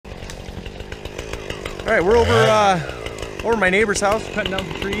All right, we're over my neighbor's house, cutting down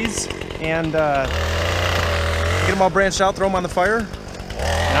some trees and get them all branched out, throw them on the fire.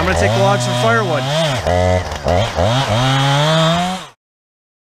 And I'm gonna take the logs for firewood.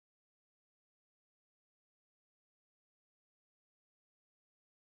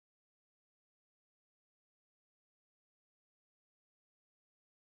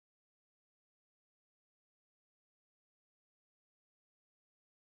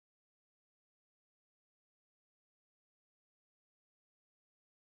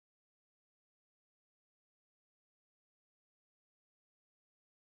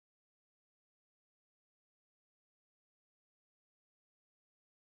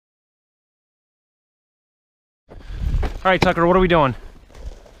 All right, Tucker, what are we doing?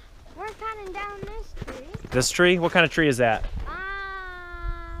 We're cutting down this tree. This tree? What kind of tree is that?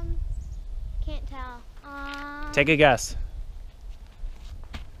 Can't tell. Take a guess.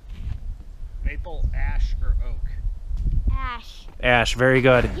 Maple, ash, or oak? Ash. Ash, very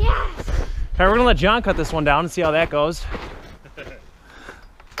good. Yes! All right, we're gonna let John cut this one down and see how that goes.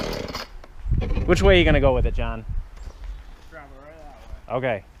 Which way are you gonna go with it, John? Travel right that way.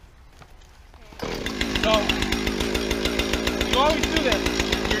 Okay. So, you always do this.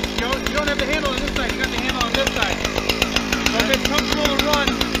 You don't have the handle on this side, you got the handle on this side. So if it's comfortable to run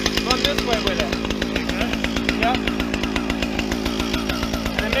this way with it. Yep.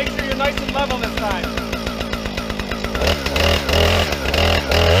 And then make sure you're nice and level this time.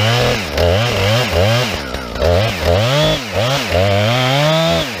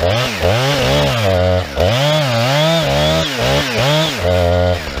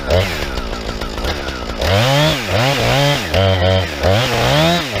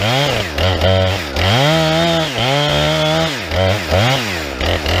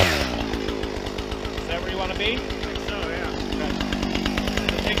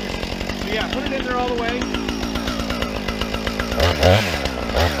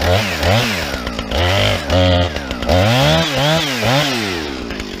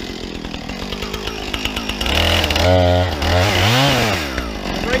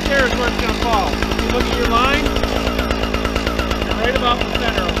 Right there is where it's going to fall. If you look at your line, you're right about the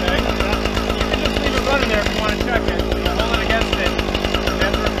center, okay? You can just leave it running there if you want to check it. You hold it against it, and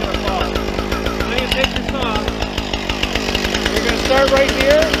that's where it's going to fall. So then you take your saw, you're going to start right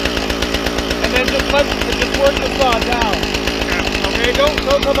here, and then just work the saw down. Okay, don't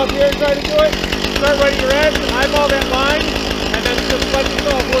come up here and try to do it. Start right at your edge, eyeball that line, and then just let the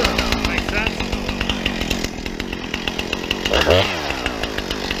saw work. Makes sense?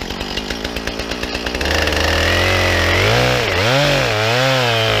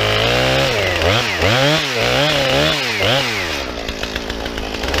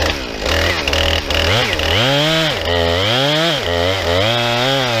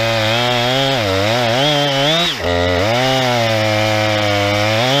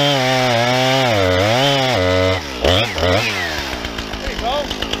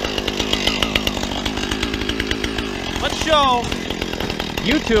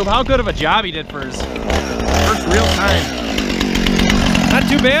 YouTube how good of a job he did for his first real time. Not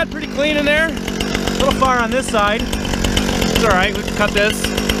too bad, pretty clean in there. A little far on this side. It's all right, we can cut this.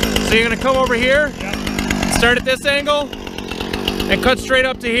 So you're gonna come over here, start at this angle, and cut straight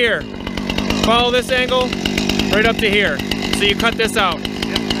up to here. Follow this angle, right up to here. So you cut this out. Yep,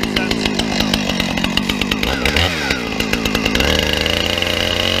 makes sense.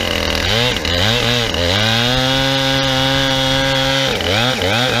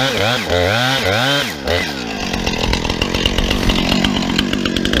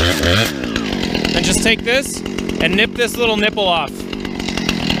 And just take this and nip this little nipple off so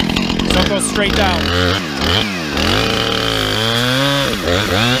it goes straight down.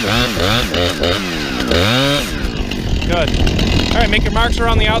 Good. All right, make your marks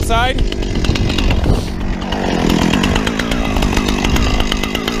around the outside.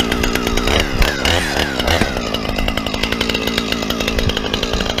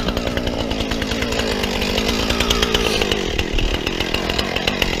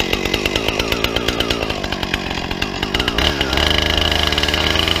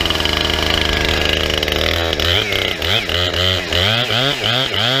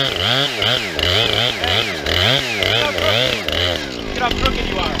 Look how crooked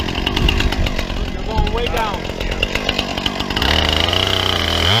you are. You're going way down.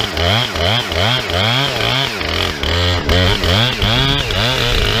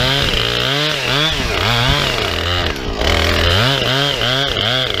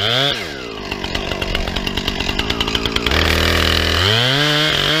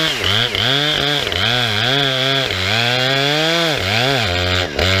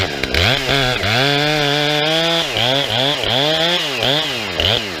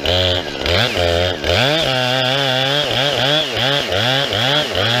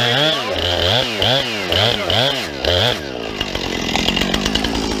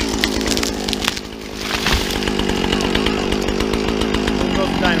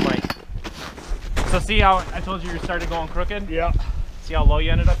 See how I told you started going crooked? Yeah. See how low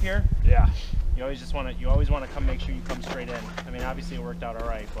you ended up here? Yeah. You always want to make sure you come straight in. I mean, obviously it worked out all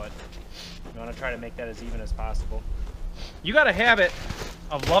right, but you want to try to make that as even as possible. You got a habit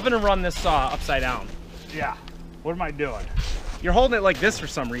of loving to run this saw upside down. Yeah. What am I doing? You're holding it like this for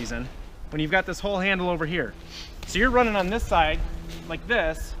some reason when you've got this whole handle over here. So you're running on this side like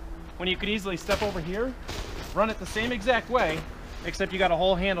this when you could easily step over here, run it the same exact way, except you got a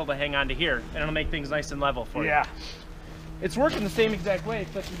whole handle to hang on to here, and it'll make things nice and level for you. Yeah. It's working the same exact way,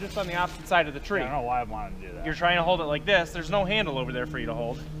 except you're just on the opposite side of the tree. I don't know why I wanted to do that. You're trying to hold it like this. There's no handle over there for you to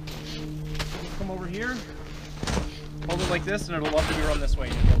hold. Come over here, hold it like this, and it'll love to be run this way,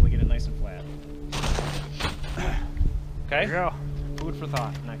 and you'll be able to get it nice and flat. Okay? There you go. Food for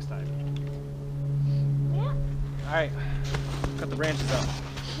thought next time. Yeah. All right, cut the branches out.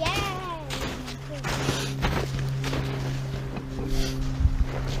 Yay.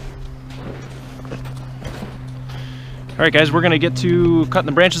 All right, guys, we're gonna get to cutting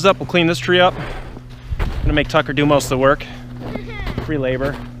the branches up. We'll clean this tree up. I'm gonna make Tucker do most of the work. Free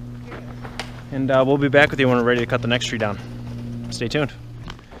labor. And we'll be back with you when we're ready to cut the next tree down. Stay tuned.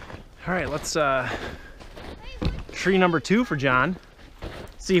 All right, let's tree number 2 for John.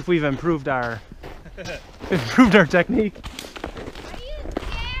 See if we've improved our technique. Are you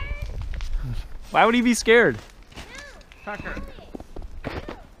scared? Why would he be scared? No. Tucker.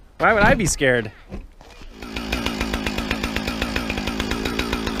 Why would I be scared?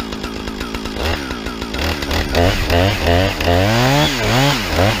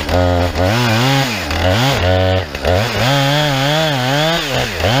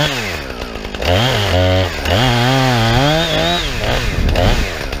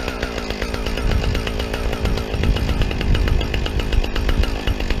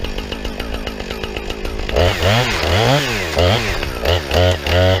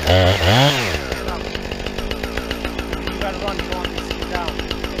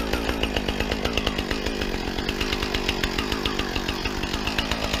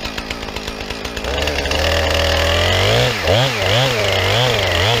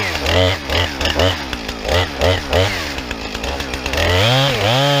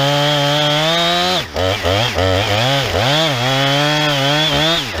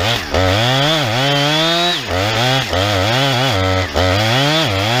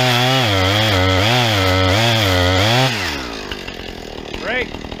 Rake,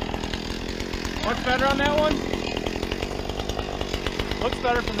 what's better on that one? Looks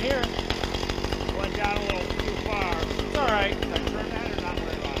better from here. Went down a little too far. It's all right. Should I trim that or not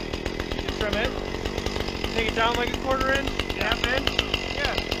worry about it? You can trim it. Take it down like a quarter inch, half inch.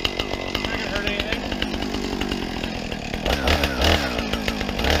 Yeah. Not gonna hurt anything.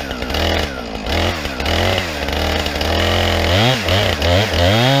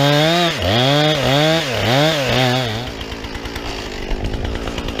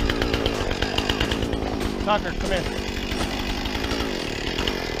 Tucker, come here.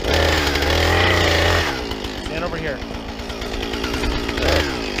 Stand over here.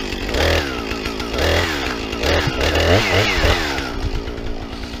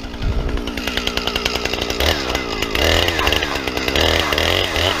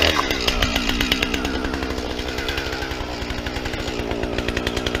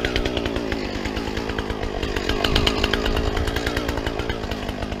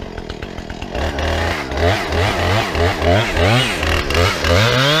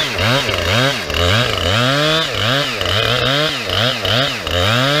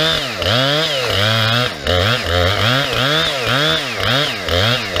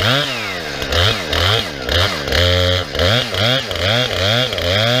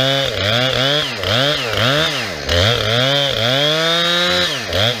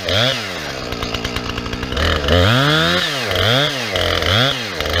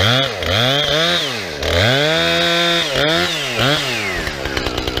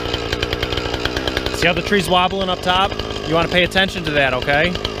 See how the tree's wobbling up top? You want to pay attention to that,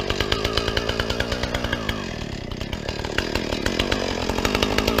 okay?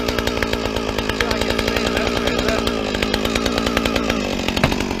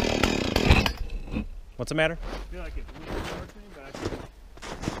 What's the matter? I feel like it's moving towards me, but I think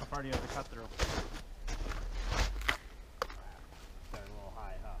How far do you have to cut through? it's a little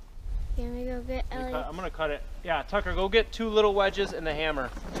high, huh? Can we go get Ellie? I'm gonna cut it. Yeah, Tucker, go get 2 little wedges and the hammer.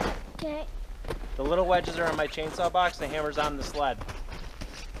 Okay. The little wedges are on my chainsaw box, the hammer's on the sled.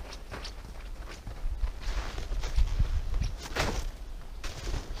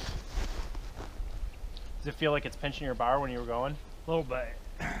 Does it feel like it's pinching your bar when you were going? A little bit.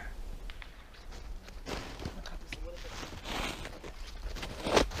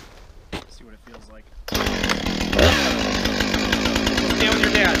 See what it feels feels like. Stand with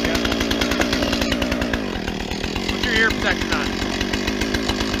your dad, Jeff. Put your ear protection on.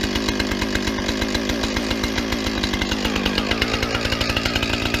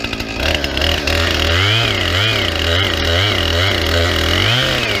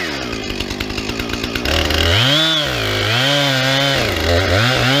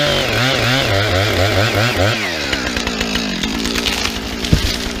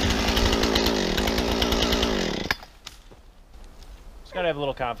 Just gotta have a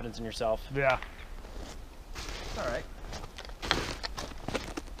little confidence in yourself. Yeah. All right.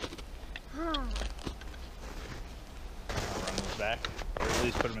 Run those back. Or at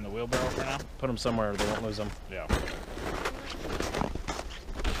least put them in the wheelbarrow for now. Put them somewhere they won't lose them. Yeah.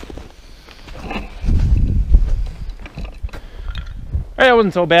 Hey, that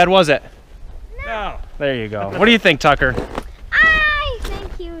wasn't so bad, was it? No. There you go. What do you think, Tucker? I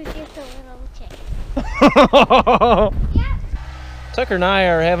think he was just a little chick. Yeah. Tucker and I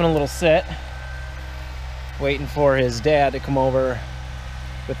are having a little sit, waiting for his dad to come over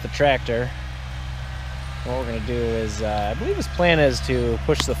with the tractor. What we're gonna do is, I believe his plan is to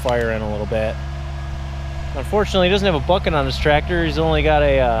push the fire in a little bit. Unfortunately, he doesn't have a bucket on his tractor. He's only got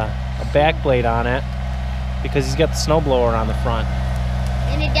a back blade on it because he's got the snowblower on the front.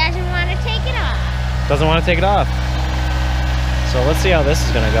 And he doesn't want to take it off. Doesn't want to take it off. So let's see how this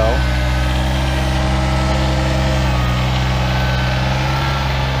is gonna go.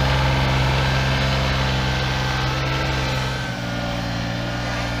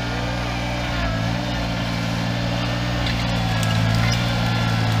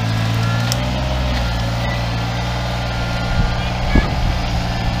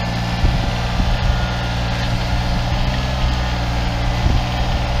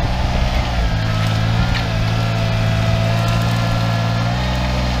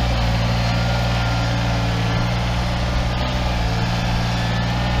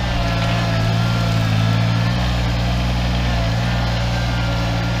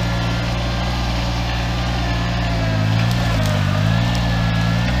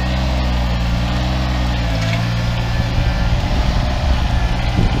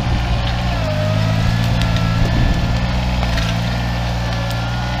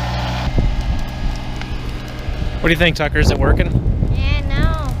 What do you think, Tucker? Is it working? Yeah,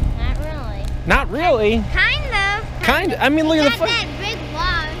 no, not really. Not really. Kind of. I mean, look at the fire. that big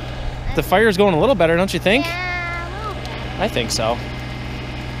log. The fire's going a little better, don't you think? Yeah, a little better. I think so.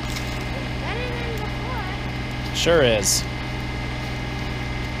 Better than before. Sure is.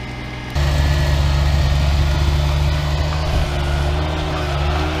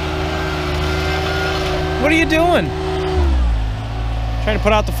 What are you doing? Trying to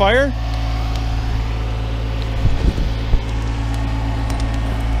put out the fire?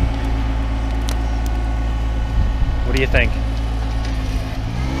 What do you think? I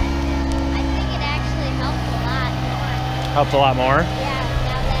think it actually helped a lot more. Helped a lot more? Yeah,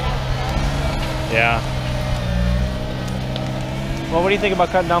 now that I've Yeah. Well, what do you think about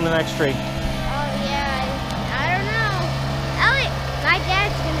cutting down the next tree? Oh, yeah, I don't know. Elliot, my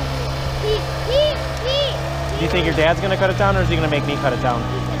dad's gonna do it. Do you think your dad's gonna cut it down, or is he gonna make me cut it down?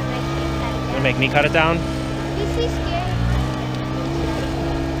 He's gonna make me cut it down. Gonna make me cut it down? Is he scared?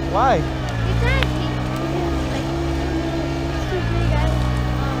 Why? Because he's like, too big.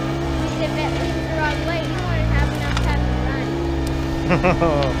 He's a bit leaning the wrong way. You wouldn't have enough time to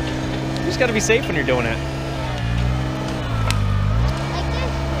run. You just gotta be safe when you're doing it. Like this,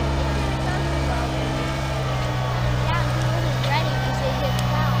 it's gonna go through all this. Yeah, he wasn't ready because they did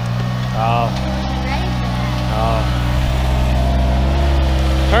Plow. Oh. He wasn't ready for that. Oh.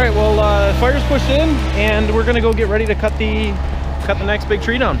 All right. Well, fire's pushed in, and we're gonna go get ready to cut the next big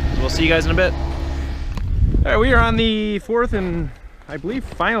tree down. So we'll see you guys in a bit. All right, we are on the fourth and I believe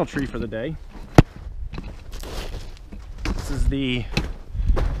final tree for the day. This is the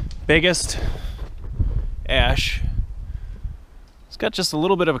biggest ash. It's got just a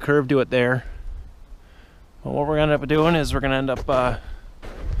little bit of a curve to it there. But what we're gonna end up doing is we're gonna end up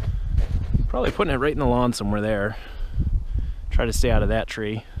probably putting it right in the lawn somewhere there. Try to stay out of that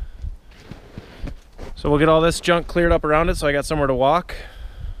tree. So we'll get all this junk cleared up around it so I got somewhere to walk,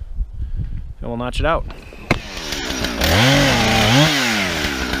 and we'll notch it out.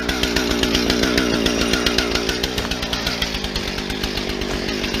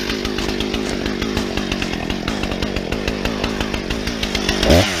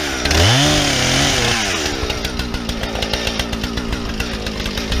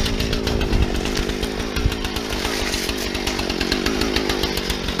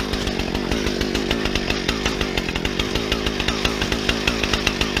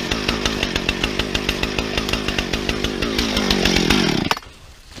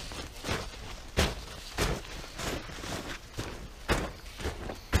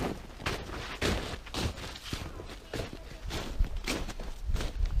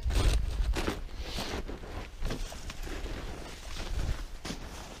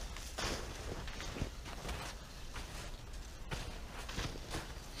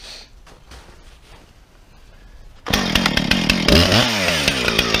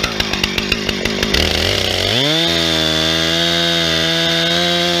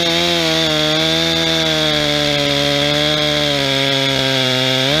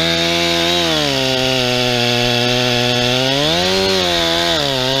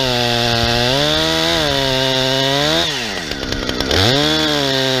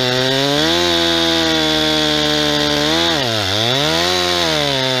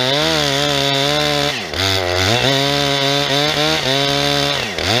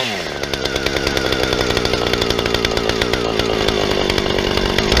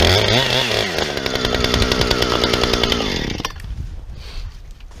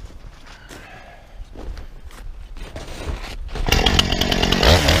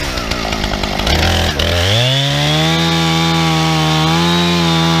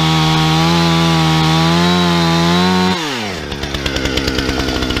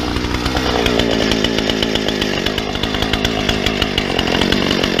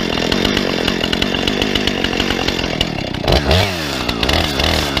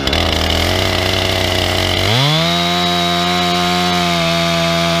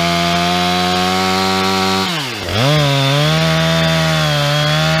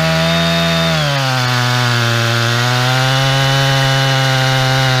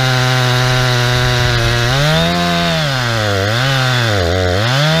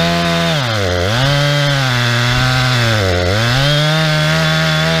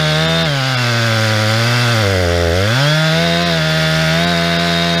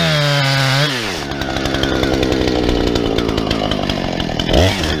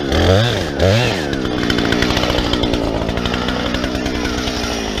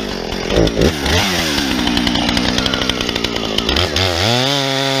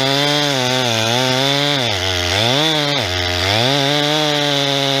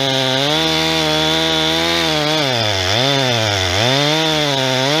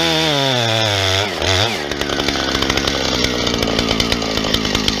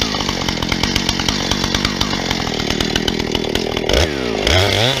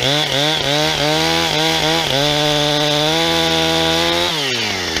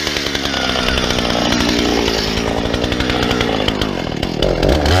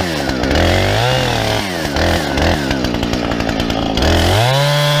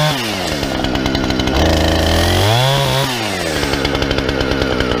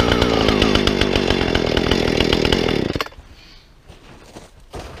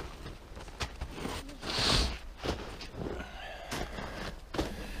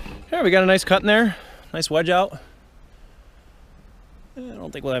 We got a nice cut in there, nice wedge out. I don't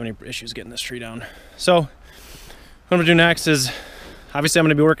think we'll have any issues getting this tree down. So what I'm gonna do next is, obviously I'm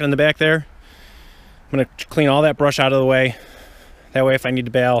gonna be working in the back there. I'm gonna clean all that brush out of the way. That way if I need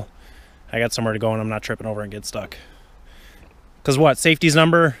to bail, I got somewhere to go and I'm not tripping over and get stuck. Cause what, safety's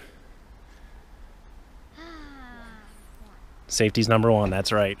number? Safety's number one,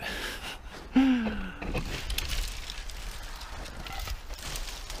 that's right.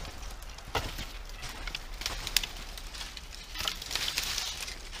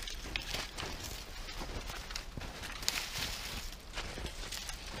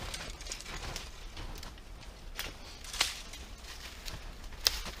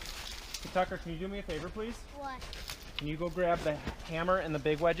 Tucker, can you do me a favor, please? What? Can you go grab the hammer and the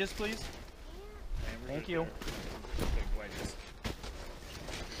big wedges, please? Yeah. Thank you. Big wedges.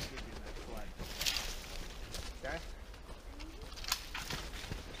 Okay.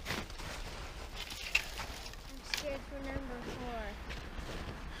 I'm scared for number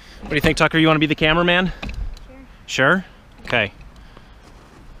 4. What do you think, Tucker? You want to be the cameraman? Sure. Sure? Okay.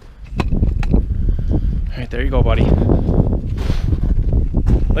 All right, there you go, buddy.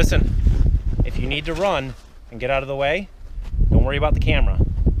 Listen. If you need to run and get out of the way, don't worry about the camera.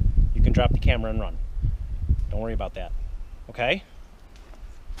 You can drop the camera and run. Don't worry about that. Okay?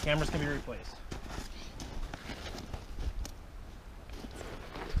 Cameras can be replaced.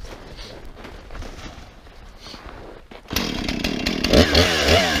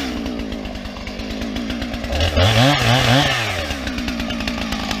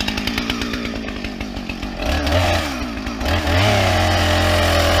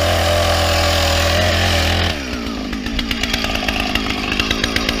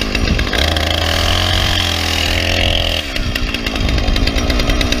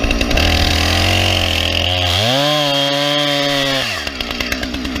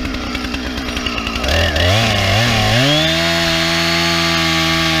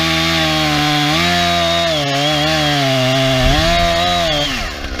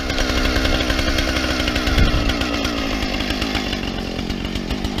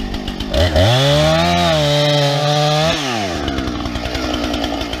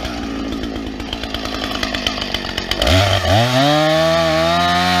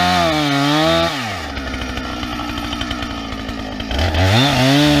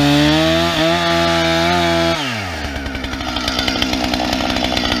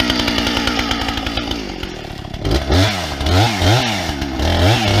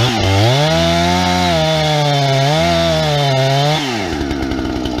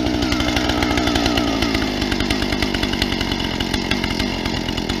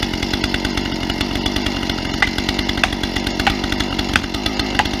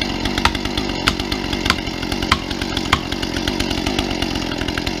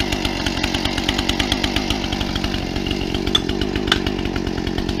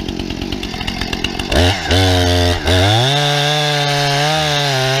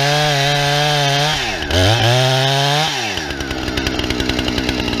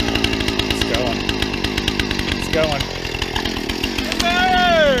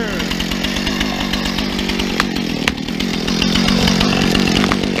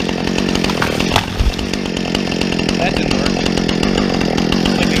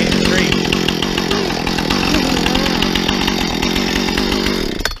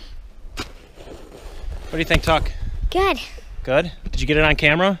 What do you think, Tuck? Good. Good? Did you get it on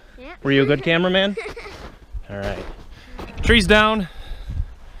camera? Yeah. Were you a good cameraman? All right. Tree's down.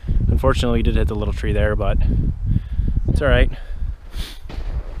 Unfortunately, we did hit the little tree there, but it's all right.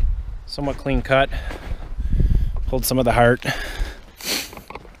 Somewhat clean cut. Pulled some of the heart.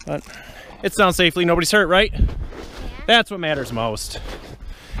 But it's down safely. Nobody's hurt, right? Yeah. That's what matters most.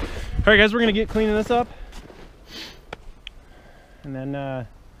 All right, guys, we're gonna get cleaning this up, and then what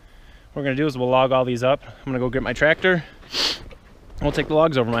we're gonna do is we'll log all these up. I'm gonna go get my tractor, and we'll take the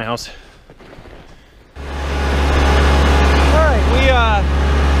logs over to my house. All right,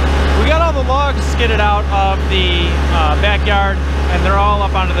 we got all the logs skidded out of the backyard, and they're all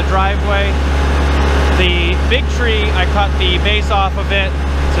up onto the driveway. The big tree, I cut the base off of it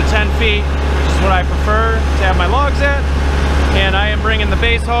to 10 feet, which is what I prefer to have my logs at. And I am bringing the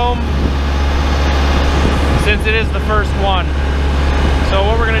base home since it is the first one. So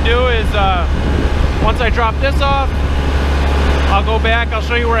what we're gonna do is, once I drop this off, I'll go back, I'll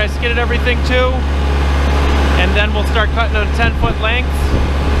show you where I skidded everything to, and then we'll start cutting to 10-foot lengths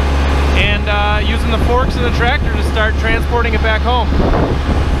and using the forks in the tractor to start transporting it back home.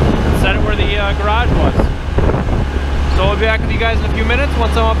 Set it where the garage was. So I'll be back with you guys in a few minutes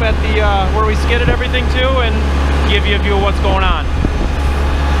once I'm up at the where we skidded everything to, and give you a view of what's going on.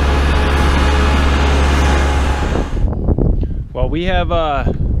 Well, we've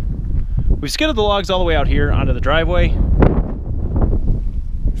skidded the logs all the way out here onto the driveway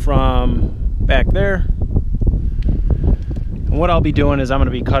from back there. And what I'll be doing is I'm going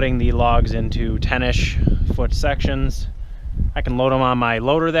to be cutting the logs into 10-ish foot sections. I can load them on my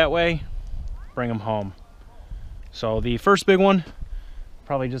loader that way, bring them home. So the first big one,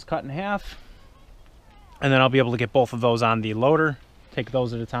 probably just cut in half, and then I'll be able to get both of those on the loader, take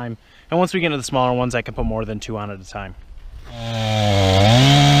those at a time. And once we get into the smaller ones, I can put more than 2 on at a time.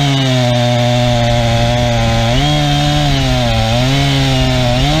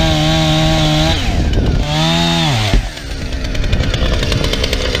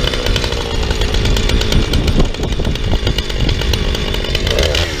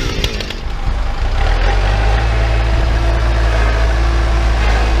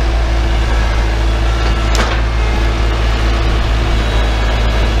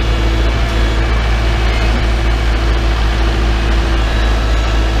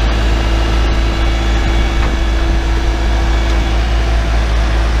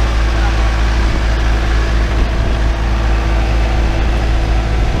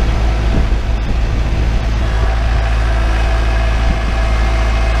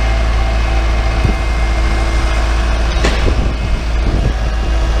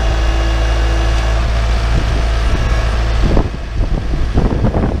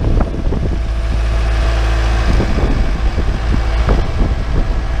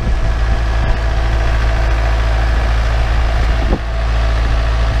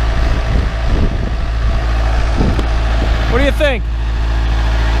 What do you think?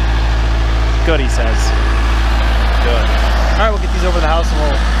 Good, he says. Good. All right, we'll get these over to the house and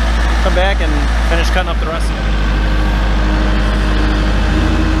we'll come back and finish cutting up the rest of it.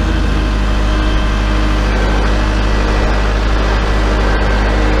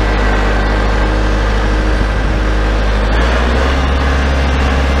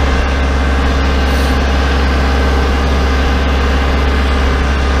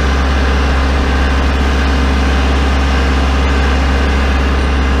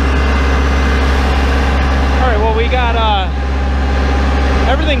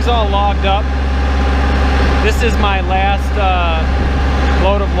 Everything's all logged up. This is my last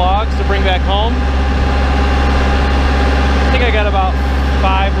load of logs to bring back home. I think I got about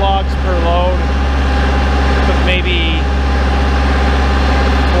 5 logs per load. Took maybe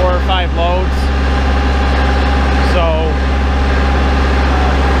 4 or 5 loads. So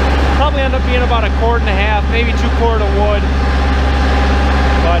probably end up being about 1.5 cord, maybe 2 cord of wood.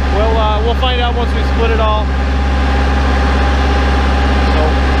 But we'll find out once we split it all.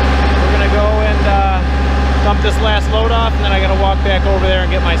 Go and dump this last load off, and then I gotta walk back over there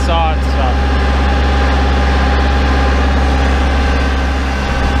and get my saw and stuff.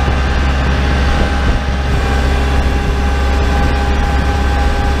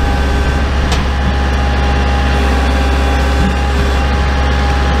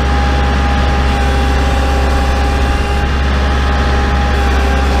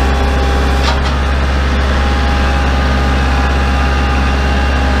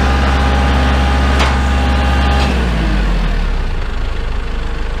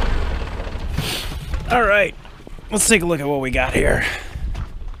 All right, let's take a look at what we got here.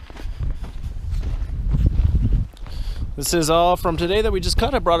 This is all from today that we just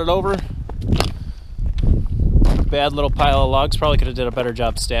cut. I brought it over. Bad little pile of logs. Probably could have did a better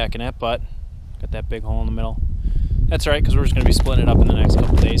job stacking it, but got that big hole in the middle. That's all right, because we're just going to be splitting it up in the next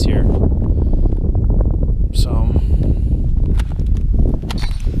couple days here. So,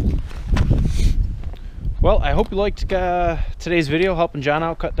 well, I hope you liked today's video, helping John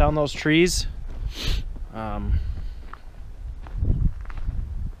out cut down those trees.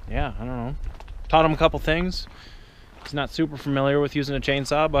 yeah, I don't know. Taught him a couple things. He's not super familiar with using a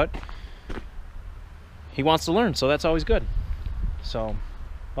chainsaw, but he wants to learn, so that's always good. So,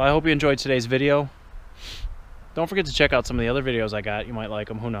 well, I hope you enjoyed today's video. Don't forget to check out some of the other videos I got. You might like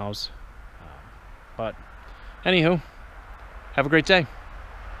them, who knows. But, anywho, have a great day.